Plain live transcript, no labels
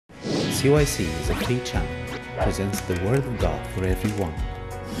CYC is a free channel, presents the Word of God for everyone.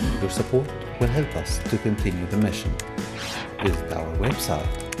 Your support will help us to continue the mission. Visit our website,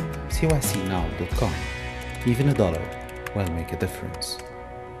 cycnow.com. Even $1 will make a difference.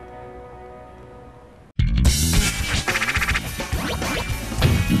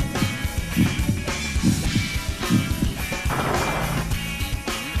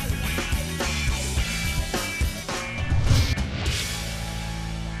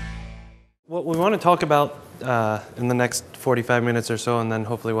 What we want to talk about in the next 45 minutes or so, and then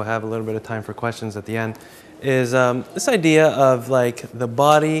hopefully we'll have a little bit of time for questions at the end, is this idea of like the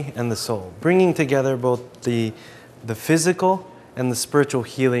body and the soul, bringing together both the physical and the spiritual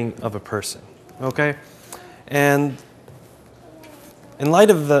healing of a person, okay? And in light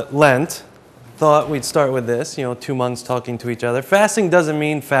of the Lent, thought we'd start with this, 2 months talking to each other. Fasting doesn't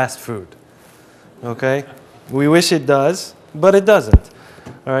mean fast food, okay? We wish it does, but it doesn't.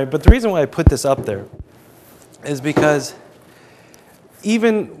 All right, but the reason why I put this up there is because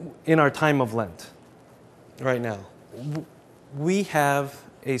even in our time of Lent, right now, we have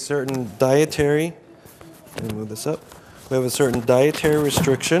a certain dietary, let me move this up, we have a certain dietary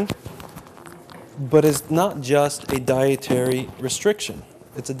restriction, but it's not just a dietary restriction.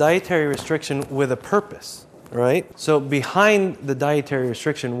 It's a dietary restriction with a purpose, right? So behind the dietary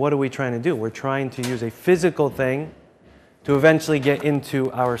restriction, what are we trying to do? We're trying to use a physical thing to eventually get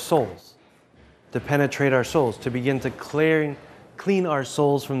into our souls, to penetrate our souls, to begin to clean our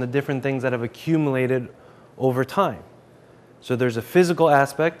souls from the different things that have accumulated over time. So there's a physical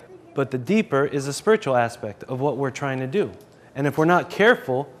aspect, but the deeper is a spiritual aspect of what we're trying to do. And if we're not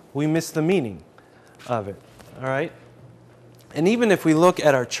careful, we miss the meaning of it, all right? And even if we look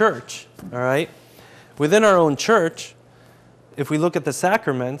at our church, all right, within our own church, if we look at the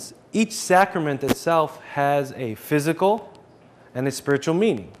sacraments, each sacrament itself has a physical and a spiritual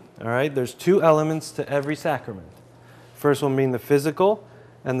meaning. All right, there's 2 elements to every sacrament. First one being the physical,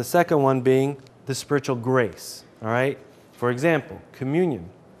 and the second one being the spiritual grace. All right, for example, communion.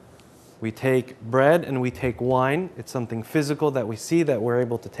 We take bread and we take wine. It's something physical that we see that we're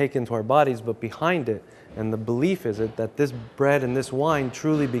able to take into our bodies, but behind it, and the belief is that this bread and this wine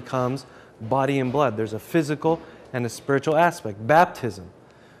truly becomes body and blood. There's a physical and a spiritual aspect. Baptism.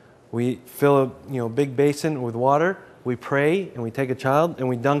 We fill a big basin with water, we pray, and we take a child, and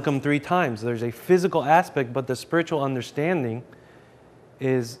we dunk them 3 times. There's a physical aspect, but the spiritual understanding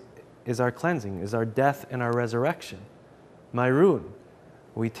is our cleansing, is our death and our resurrection. Mairun.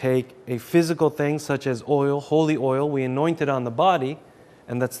 We take a physical thing such as oil, holy oil, we anoint it on the body,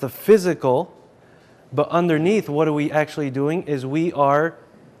 and that's the physical, but underneath what are we actually doing is we are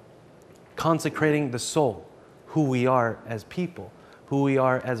consecrating the soul, who we are as people, who we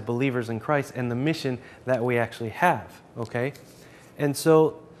are as believers in Christ, and the mission that we actually have, okay? And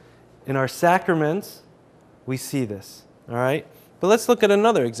so in our sacraments, we see this, all right? But let's look at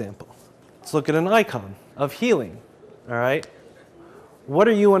another example. Let's look at an icon of healing, all right? What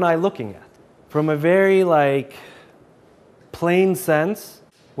are you and I looking at? From a very plain sense,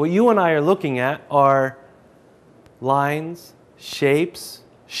 what you and I are looking at are lines, shapes,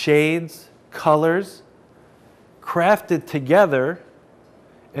 shades, colors, crafted together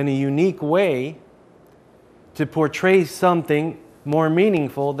in a unique way to portray something more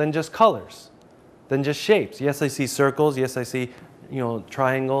meaningful than just colors, than just shapes. Yes, I see circles. Yes, I see,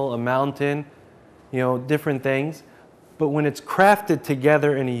 triangle, a mountain, different things. But when it's crafted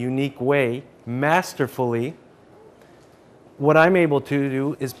together in a unique way, masterfully, what I'm able to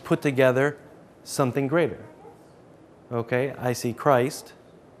do is put together something greater. Okay, I see Christ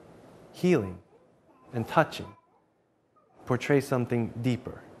healing and touching, portray something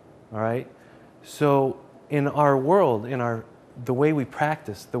deeper, all right? So in our world, the way we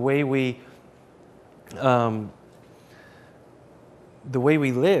practice, the way we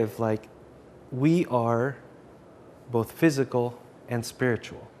live, we are both physical and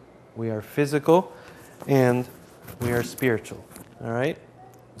spiritual. We are physical and we are spiritual, all right?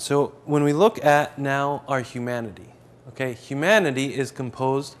 So when we look at now our humanity, okay, humanity is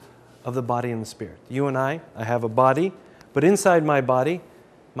composed of the body and the spirit. You and I have a body, but inside my body,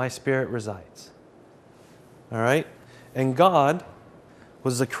 my spirit resides. All right? And God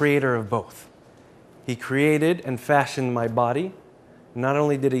was the creator of both. He created and fashioned my body. Not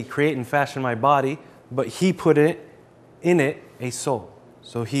only did He create and fashion my body, but He put in it a soul.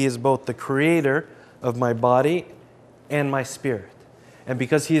 So He is both the creator of my body and my spirit. And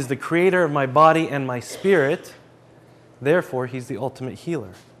because He is the creator of my body and my spirit, therefore He's the ultimate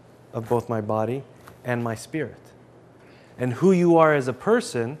healer of both my body and my spirit. And who you are as a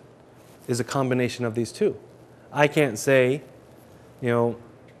person is a combination of these two. I can't say,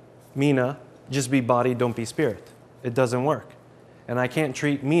 Mina, just be body, don't be spirit. It doesn't work. And I can't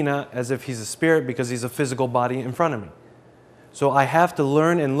treat Mina as if he's a spirit because he's a physical body in front of me. So I have to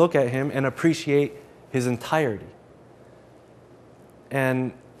learn and look at him and appreciate his entirety.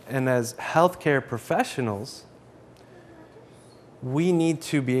 And as healthcare professionals, we need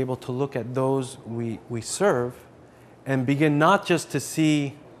to be able to look at those we serve and begin not just to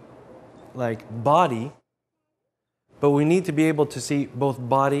see like body, but we need to be able to see both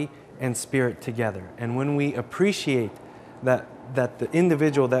body and spirit together. And when we appreciate that the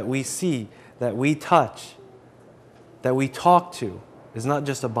individual that we see, that we touch, that we talk to, is not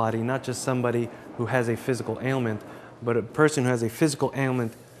just a body, not just somebody who has a physical ailment, but a person who has a physical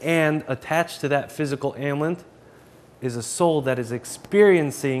ailment, and attached to that physical ailment is a soul that is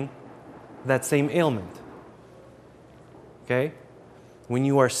experiencing that same ailment. Okay? When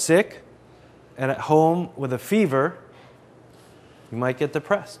you are sick and at home with a fever, you might get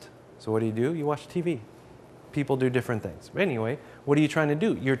depressed. So what do? You watch TV. People do different things. But anyway, what are you trying to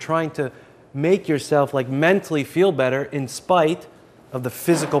do? You're trying to make yourself like mentally feel better in spite of the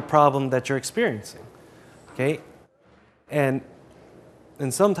physical problem that you're experiencing. Okay? And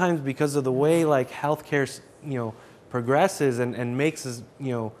sometimes because of the way like healthcare, progresses and makes us,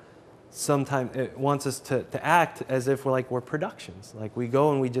 sometimes it wants us to act as if we're productions. Like we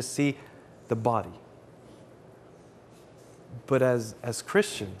go and we just see the body. But as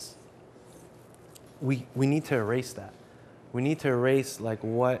Christians, we need to erase that. We need to erase like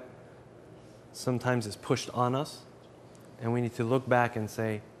what sometimes is pushed on us, and we need to look back and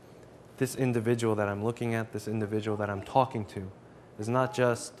say, this individual that I'm looking at, this individual that I'm talking to, is not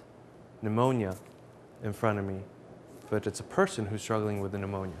just pneumonia in front of me, but it's a person who's struggling with the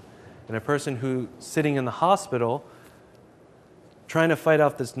pneumonia. And a person who's sitting in the hospital trying to fight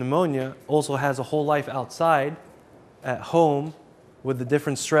off this pneumonia also has a whole life outside, at home, with the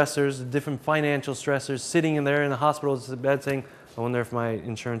different stressors, the different financial stressors, sitting in there in the hospital's bed saying, I wonder if my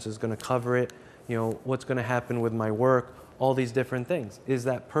insurance is going to cover it, what's going to happen with my work, all these different things. Is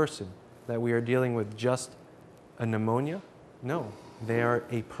that person that we are dealing with just a pneumonia? No, they are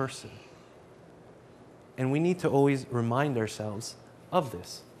a person. And we need to always remind ourselves of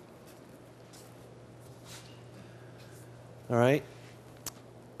this. All right?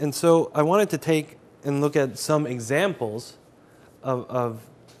 And so I wanted to take and look at some examples of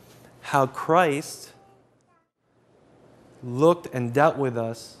how Christ looked and dealt with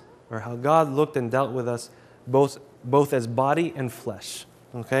us, or how God looked and dealt with us both as body and flesh.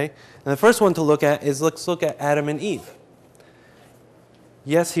 Okay? And the first one to look at is, let's look at Adam and Eve.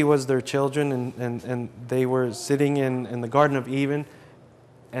 Yes, he was their children, and they were sitting in the Garden of Eden,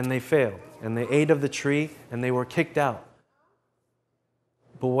 and they failed. And they ate of the tree, and they were kicked out.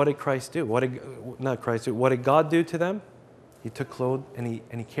 But what did Christ do? What did God do to them? He took clothes and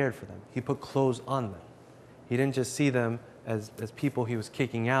he cared for them. He put clothes on them. He didn't just see them as people he was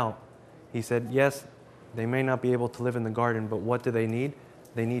kicking out. He said, yes, they may not be able to live in the garden, but what do they need?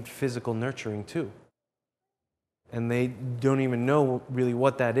 They need physical nurturing too. And they don't even know really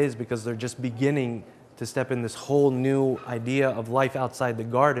what that is because they're just beginning to step in this whole new idea of life outside the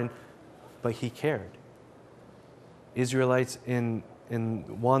garden, but he cared. Israelites in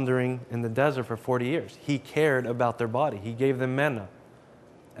wandering in the desert for 40 years. He cared about their body. He gave them manna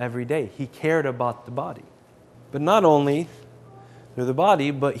every day. He cared about the body. But not only through the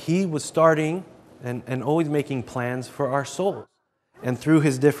body, but he was starting and always making plans for our souls. And through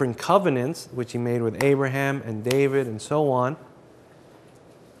his different covenants, which he made with Abraham and David and so on,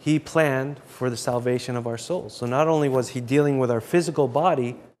 he planned for the salvation of our souls. So not only was he dealing with our physical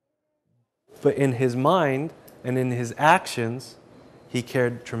body, but in his mind and in his actions, he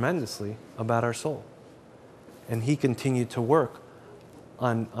cared tremendously about our soul. And he continued to work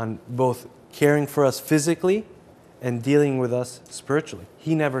on both caring for us physically and dealing with us spiritually.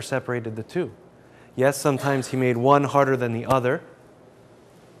 He never separated the two. Yes, sometimes he made one harder than the other,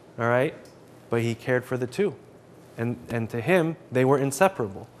 all right? But he cared for the two. And to him, they were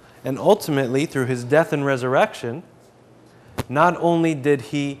inseparable. And ultimately, through his death and resurrection, not only did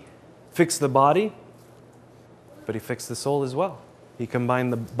he fix the body, but he fixed the soul as well. He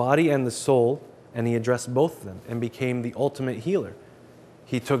combined the body and the soul, and he addressed both of them and became the ultimate healer.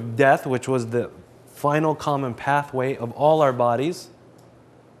 He took death, which was the final common pathway of all our bodies,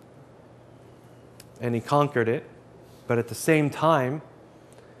 and he conquered it, but at the same time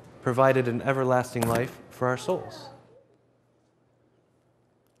provided an everlasting life for our souls.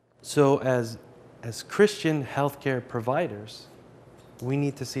 So as Christian healthcare providers, we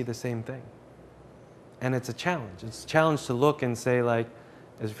need to see the same thing. And it's a challenge. It's a challenge to look and say, like,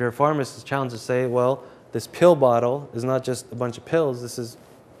 if you're a pharmacist, it's a challenge to say, well, this pill bottle is not just a bunch of pills. This is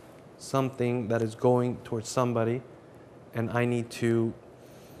something that is going towards somebody, and I need to,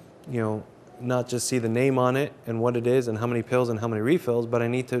 not just see the name on it and what it is and how many pills and how many refills, but I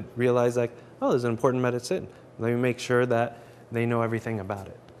need to realize like, oh, there's an important medicine. Let me make sure that they know everything about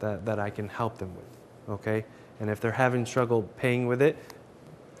it, that I can help them with, okay? And if they're having trouble paying with it,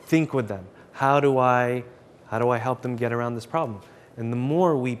 think with them. How do I help them get around this problem? And the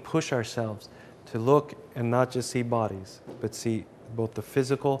more we push ourselves to look and not just see bodies, but see both the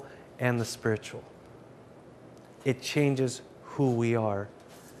physical and the spiritual, it changes who we are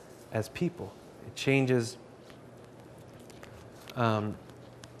as people. It changes the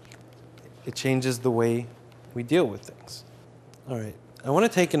way we deal with things. All right, I want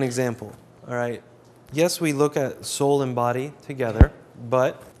to take an example. All right, yes, we look at soul and body together,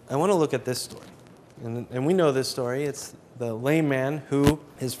 but I want to look at this story. And we know this story. It's the lame man who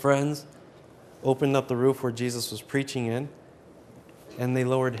his friends opened up the roof where Jesus was preaching in, and they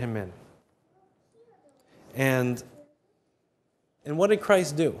lowered him in. And what did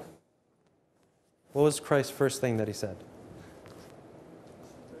Christ do? What was Christ's first thing that he said?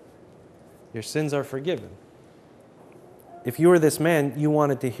 Your sins are forgiven. If you were this man, you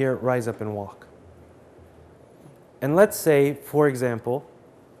wanted to hear, rise up and walk. And let's say, for example,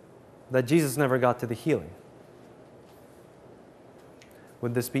 that Jesus never got to the healing.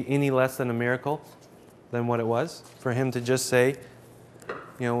 Would this be any less than a miracle than what it was? For him to just say,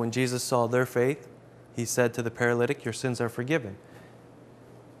 when Jesus saw their faith, he said to the paralytic, your sins are forgiven.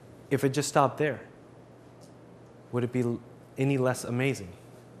 If it just stopped there, would it be any less amazing?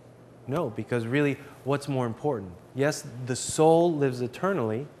 No, because really, what's more important? Yes, the soul lives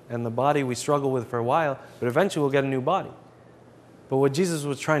eternally, and the body we struggle with for a while, but eventually we'll get a new body. But what Jesus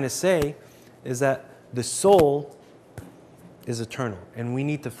was trying to say is that the soul is eternal, and we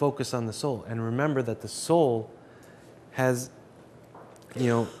need to focus on the soul. And remember that the soul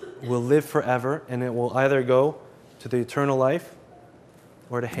will live forever, and it will either go to the eternal life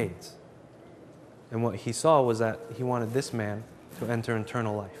or to Hades. And what he saw was that he wanted this man to enter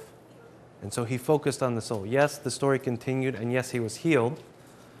eternal life. And so he focused on the soul. Yes, the story continued, and yes, he was healed.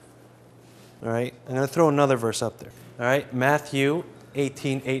 All right, I'm going to throw another verse up there. All right, Matthew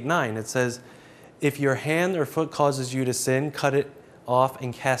 18:8-9. It says, if your hand or foot causes you to sin, cut it off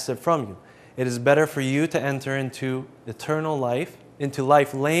and cast it from you. It is better for you to enter into eternal life, into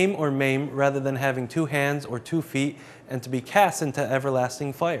life lame or maimed, rather than having 2 hands or 2 feet and to be cast into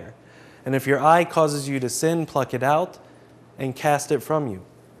everlasting fire. And if your eye causes you to sin, pluck it out and cast it from you.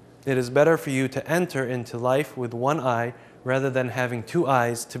 It is better for you to enter into life with 1 eye rather than having 2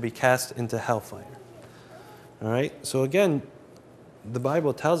 eyes to be cast into hellfire. All right, so again, the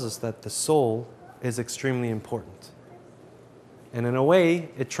Bible tells us that the soul is extremely important. And in a way,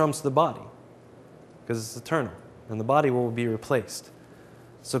 it trumps the body because it's eternal and the body will be replaced.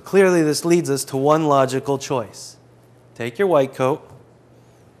 So clearly this leads us to one logical choice. Take your white coat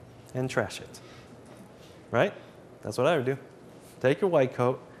and trash it. Right? That's what I would do. Take your white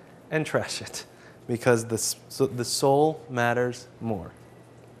coat and trash it because the soul matters more.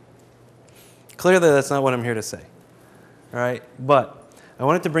 Clearly that's not what I'm here to say. All right? But I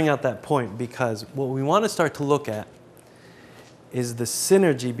wanted to bring out that point because what we want to start to look at is the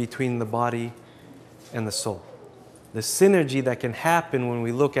synergy between the body and the soul. The synergy that can happen when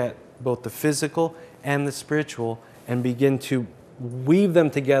we look at both the physical and the spiritual and begin to weave them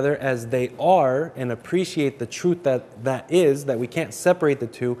together as they are and appreciate the truth that we can't separate the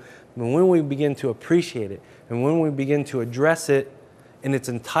two. But when we begin to appreciate it and when we begin to address it in its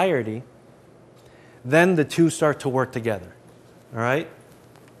entirety, then the two start to work together. All right?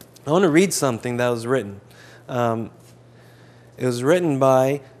 I want to read something that was written. It was written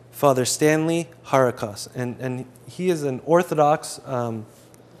by Father Stanley Harakas, and he is an Orthodox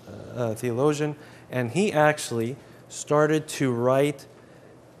theologian, and he actually started to write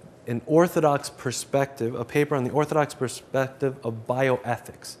an Orthodox perspective, a paper on the Orthodox perspective of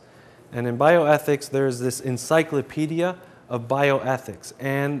bioethics. And in bioethics, there's this encyclopedia of bioethics,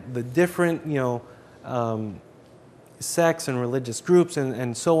 and the different, sects and religious groups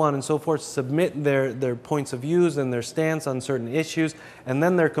and so on and so forth submit their points of views and their stance on certain issues, and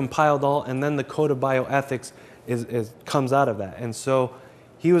then they're compiled all, and then the code of bioethics comes out of that. And so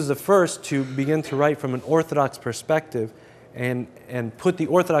he was the first to begin to write from an Orthodox perspective and put the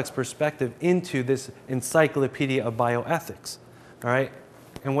Orthodox perspective into this encyclopedia of bioethics. All right?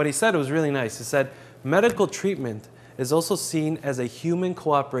 And what he said was really nice. He said, medical treatment is also seen as a human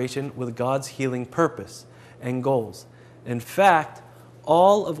cooperation with God's healing purpose and goals. In fact,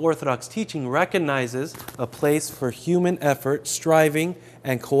 all of Orthodox teaching recognizes a place for human effort, striving,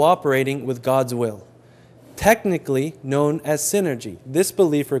 and cooperating with God's will. technically known as synergy. This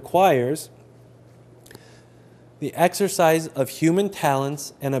belief requires the exercise of human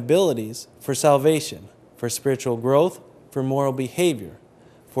talents and abilities for salvation, for spiritual growth, for moral behavior,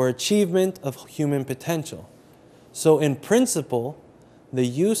 for achievement of human potential. So in principle, the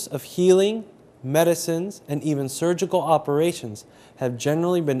use of healing, medicines, and even surgical operations have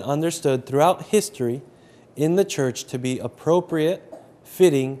generally been understood throughout history in the church to be appropriate,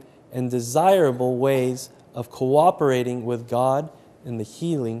 fitting, and desirable ways of cooperating with God in the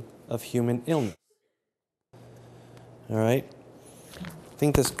healing of human illness. All right? I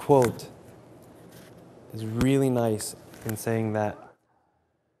think this quote is really nice in saying that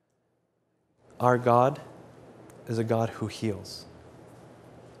our God is a God who heals.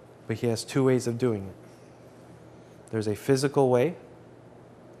 But He has two ways of doing it. There's a physical way,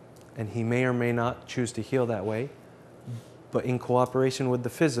 and He may or may not choose to heal that way, but in cooperation with the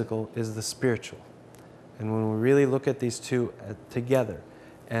physical is the spiritual. And when we really look at these two together,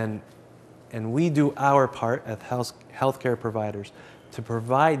 and we do our part as healthcare providers to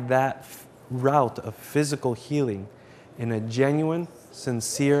provide that route of physical healing in a genuine,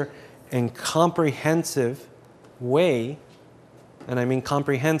 sincere, and comprehensive way, and I mean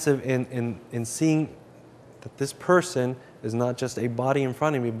comprehensive in seeing that this person is not just a body in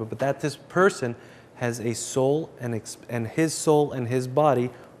front of me, but that this person has a soul, and his soul and his body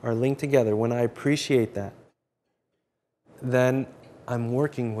are linked together. When I appreciate that, then I'm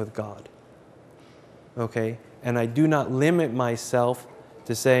working with God. Okay? And I do not limit myself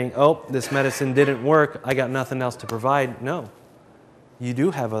to saying, oh, this medicine didn't work, I got nothing else to provide. No. You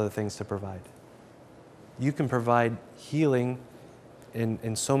do have other things to provide. You can provide healing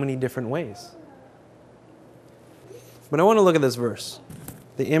in so many different ways. But I want to look at this verse,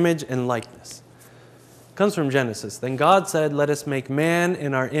 the image and likeness. It comes from Genesis. Then God said, let us make man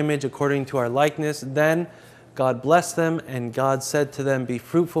in our image according to our likeness. Then God blessed them, and God said to them, be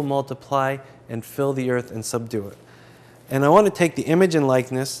fruitful, multiply, and fill the earth and subdue it. And I want to take the image and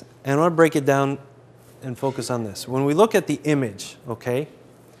likeness, and I want to break it down and focus on this. When we look at the image, okay,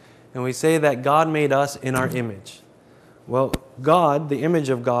 and we say that God made us in our image. Well, God, the image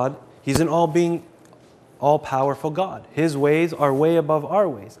of God, He's an all-being, all-powerful God. His ways are way above our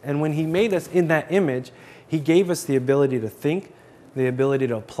ways. And when He made us in that image, He gave us the ability to think, the ability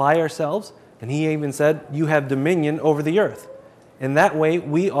to apply ourselves, and He even said, you have dominion over the earth. In that way,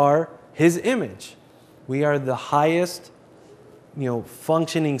 we are His image. We are the highest,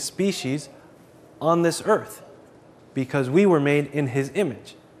 functioning species on this earth because we were made in His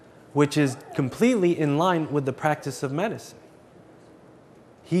image, which is completely in line with the practice of medicine.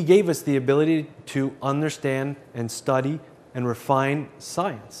 He gave us the ability to understand and study and refine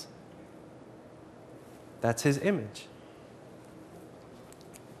science. That's His image.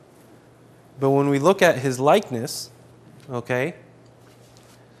 But when we look at His likeness, okay,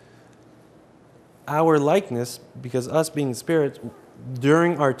 our likeness, because us being spirits,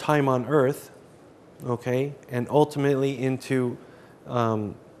 during our time on earth, okay, and ultimately into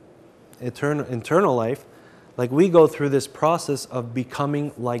eternal life, like we go through this process of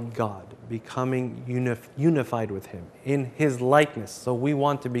becoming like God, becoming unified with Him in His likeness. So we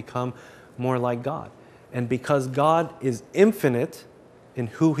want to become more like God. And because God is infinite in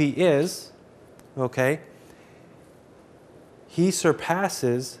who He is, okay, He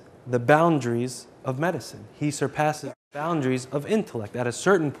surpasses the boundaries of medicine. He surpasses the boundaries of intellect. At a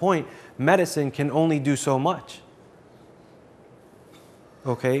certain point, medicine can only do so much.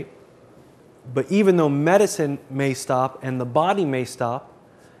 Okay? But even though medicine may stop and the body may stop,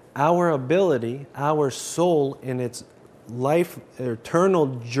 our ability, our soul in its life, eternal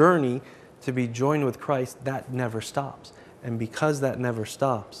journey to be joined with Christ, that never stops. And because that never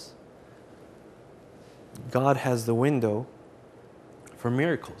stops, God has the window for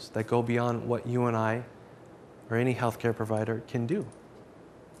miracles that go beyond what you and I or any healthcare provider can do,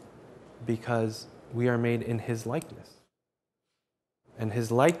 because we are made in His likeness. And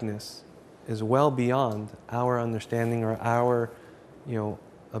His likeness is well beyond our understanding or our,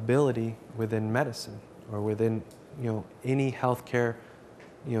 ability within medicine or within, any healthcare,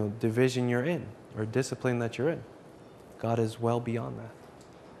 division you're in or discipline that you're in. God is well beyond that.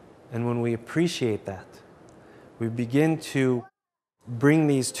 And when we appreciate that, we begin to bring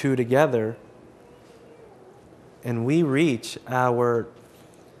these two together, and we reach our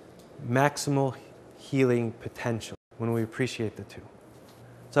maximal healing potential when we appreciate the two.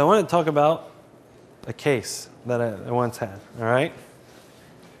 So I want to talk about a case that I once had, all right?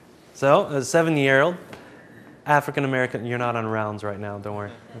 So a 7-year-old African-American, you're not on rounds right now, don't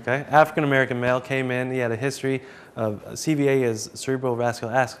worry, okay? African-American male came in, he had a history CVA is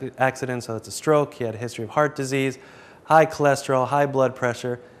cerebrovascular accident, so it's a stroke. He had a history of heart disease, high cholesterol, high blood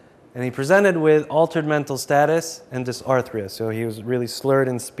pressure, and he presented with altered mental status and dysarthria. So he was really slurred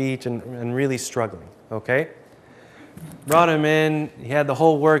in speech and really struggling, okay? Brought him in, he had the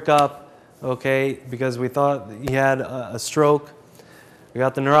whole workup, okay, because we thought he had a stroke. We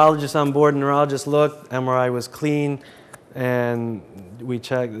got the neurologist on board. The neurologist looked, MRI was clean, and they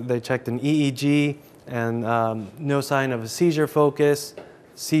checked an EEG, and no sign of a seizure focus.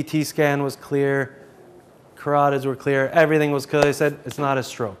 CT scan was clear, carotids were clear, everything was clear. They said it's not a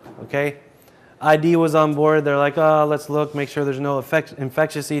stroke, okay? ID was on board. They're like, oh, let's look, make sure there's no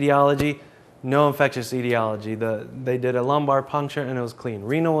infectious etiology. No infectious etiology. They did a lumbar puncture and it was clean.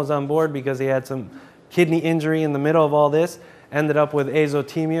 Renal was on board because he had some kidney injury in the middle of all this. Ended up with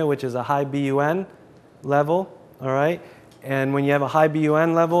azotemia, which is a high BUN level, all right? And when you have a high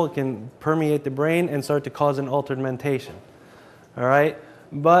BUN level, it can permeate the brain and start to cause an altered mentation, all right?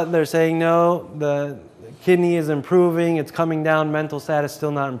 But they're saying, no, the kidney is improving, it's coming down, mental status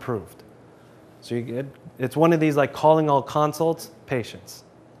still not improved. So it's one of these like calling all consults patients.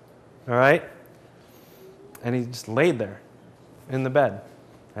 All right? And he just laid there in the bed.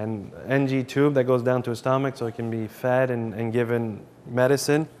 And NG tube that goes down to his stomach so it can be fed and given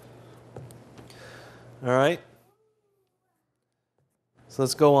medicine. All right? So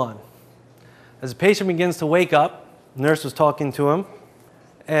let's go on. As the patient begins to wake up, the nurse was talking to him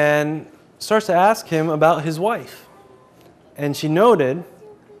and starts to ask him about his wife. And she noted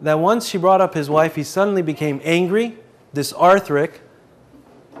that once she brought up his wife, he suddenly became angry, dysarthric,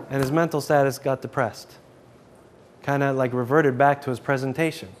 and his mental status got depressed. Kind of like reverted back to his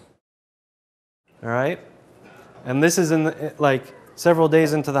presentation. All right? And this is like several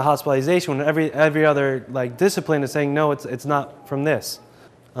days into the hospitalization when every other like discipline is saying, no, it's not from this.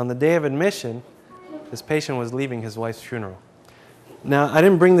 On the day of admission, this patient was leaving his wife's funeral. Now, I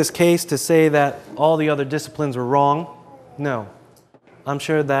didn't bring this case to say that all the other disciplines were wrong. No. I'm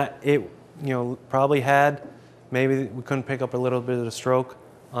sure that it probably had, maybe we couldn't pick up a little bit of the stroke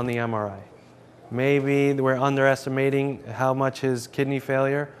on the MRI. Maybe we're underestimating how much his kidney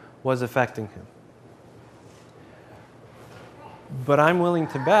failure was affecting him. But I'm willing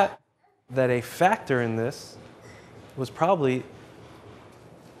to bet that a factor in this was probably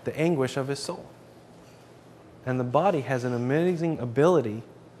the anguish of his soul. And the body has an amazing ability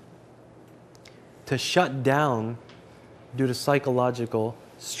to shut down due to psychological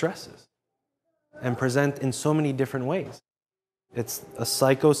stresses and present in so many different ways. It's a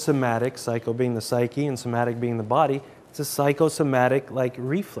psychosomatic, psycho being the psyche and somatic being the body. It's a psychosomatic like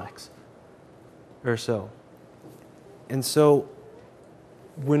reflex or so. And so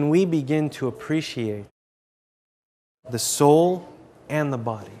when we begin to appreciate the soul and the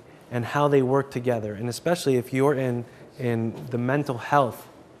body and how they work together, and especially if you're in the mental health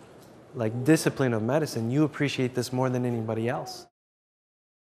like discipline of medicine, you appreciate this more than anybody else,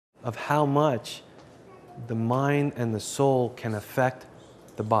 of how much the mind and the soul can affect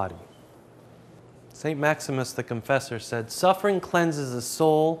the body. St. Maximus the Confessor said, suffering cleanses the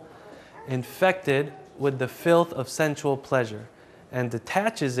soul infected with the filth of sensual pleasure and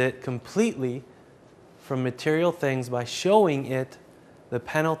detaches it completely from material things by showing it the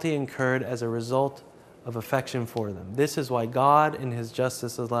penalty incurred as a result of affection for them. This is why God in His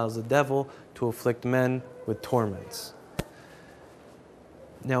justice allows the devil to afflict men with torments.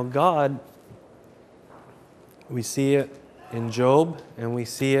 Now God, we see it in Job and we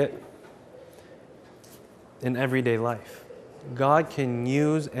see it in everyday life. God can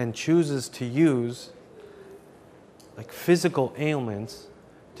use and chooses to use like physical ailments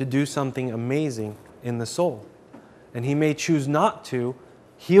to do something amazing in the soul. And He may choose not to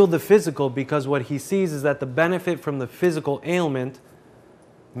heal the physical because what He sees is that the benefit from the physical ailment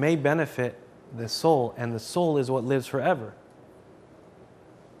may benefit the soul, and the soul is what lives forever.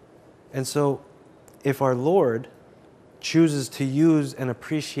 And so if our Lord chooses to use and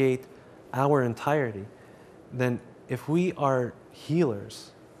appreciate our entirety, then if we are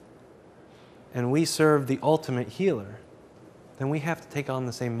healers and we serve the ultimate healer, then we have to take on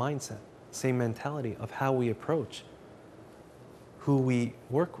the same mindset, same mentality of how we approach who we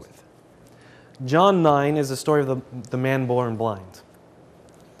work with. John 9 is the story of the man born blind.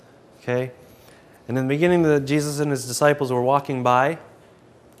 Okay? And in the beginning, Jesus and His disciples were walking by,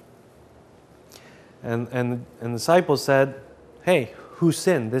 and the disciples said, hey, who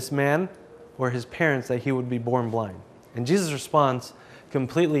sinned, this man or his parents, that he would be born blind? And Jesus' response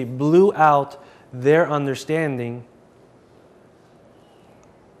completely blew out their understanding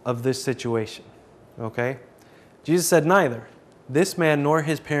of this situation. Okay? Jesus said, neither this man nor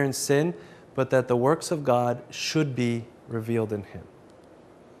his parents sinned, but that the works of God should be revealed in him.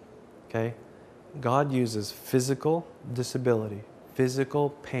 Okay? God uses physical disability, physical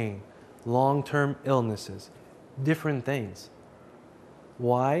pain, long-term illnesses, different things.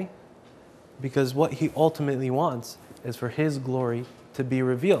 Why? Because what he ultimately wants is for his glory to be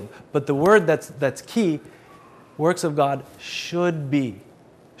revealed. But the word that's key, works of God should be.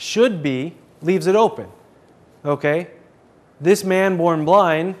 Should be leaves it open. Okay? This man born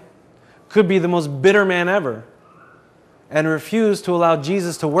blind could be the most bitter man ever and refuse to allow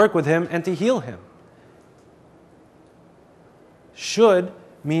Jesus to work with him and to heal him. Should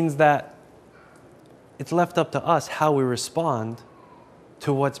means that it's left up to us how we respond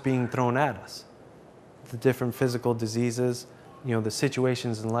to what's being thrown at us. The different physical diseases, the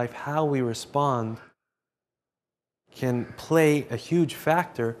situations in life, how we respond can play a huge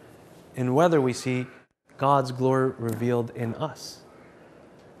factor in whether we see God's glory revealed in us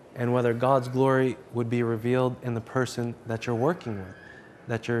and whether God's glory would be revealed in the person that you're working with,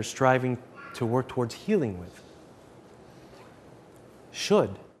 that you're striving to work towards healing with.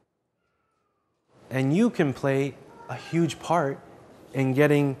 Should. And you can play a huge part in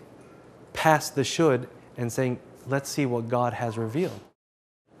getting past the should and saying, let's see what God has revealed.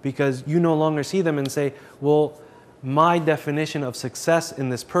 Because you no longer see them and say, well, my definition of success in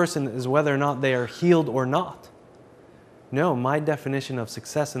this person is whether or not they are healed or not. No, my definition of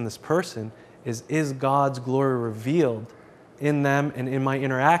success in this person is God's glory revealed in them and in my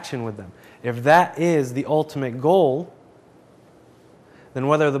interaction with them? If that is the ultimate goal, then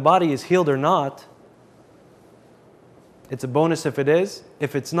whether the body is healed or not, it's a bonus if it is.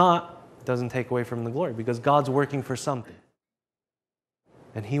 If it's not, it doesn't take away from the glory, because God's working for something.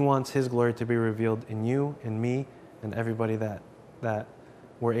 And he wants his glory to be revealed in you and me and everybody that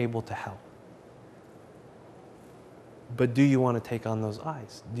we're able to help. But do you want to take on those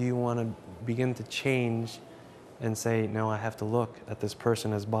eyes? Do you want to begin to change and say, no, I have to look at this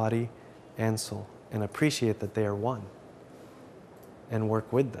person as body and soul and appreciate that they are one and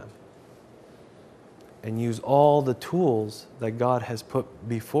work with them and use all the tools that God has put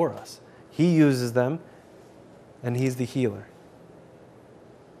before us? He uses them, and he's the healer.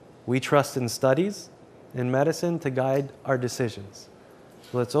 We trust in studies, in medicine, to guide our decisions.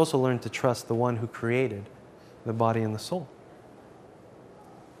 So let's also learn to trust the one who created the body and the soul.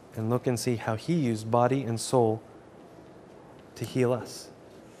 And look and see how he used body and soul to heal us.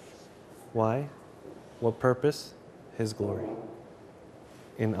 Why? What purpose? His glory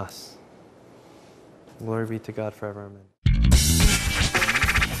in us. Glory be to God forever. Amen.